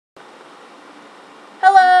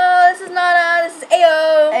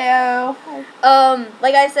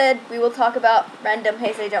Like I said, we will talk about random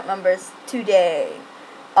Hey Say Jump numbers today.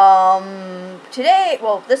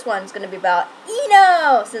 Well, this one's gonna be about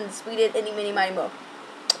Inoo, since we did Any, Mini, Miny, Mo.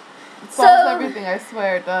 It solves everything, I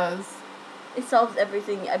swear it does. It solves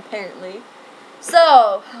everything, apparently.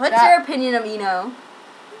 So, what's your opinion of Inoo?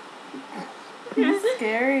 He's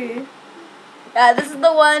scary. Yeah, this is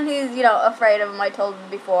the one who's, afraid of him. I told him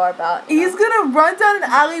before about. He's gonna run down an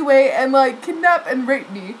alleyway and, kidnap and rape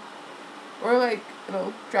me. Or,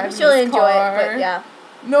 drive I'm sure his enjoy car. it, but yeah.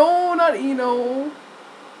 No, not Inoo.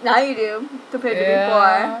 Now you do, compared to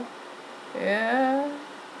before. Yeah.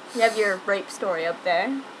 You have your rape story up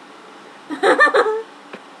there.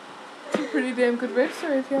 It's a pretty damn good rape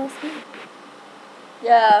story, if you ask me.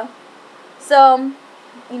 Yeah. So,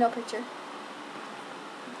 Inoo picture.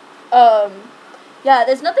 Yeah,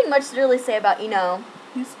 there's nothing much to really say about Inoo.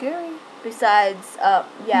 He's scary. Besides,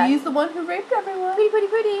 yeah. He's the one who raped everyone. Pretty.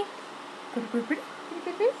 Pretty.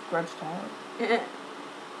 Grudge child.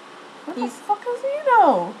 What the fuck is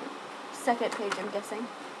Inoo? Second page, I'm guessing.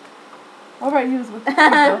 Alright, he was with the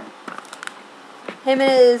Him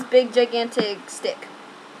and his big, gigantic stick.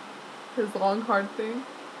 His long, hard thing.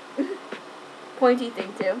 Pointy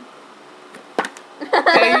thing, too.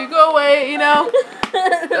 Okay, you go away,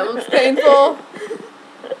 That looks painful.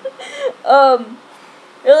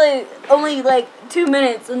 Really, only 2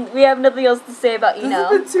 minutes, and we have nothing else to say about Inoo. This has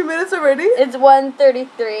been 2 minutes already? It's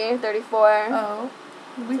 1:33, 34. Oh.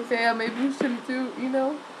 We fail. Maybe we shouldn't do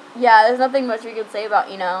Inoo. Yeah, there's nothing much we could say about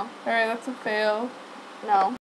Inoo. Alright, that's a fail. No.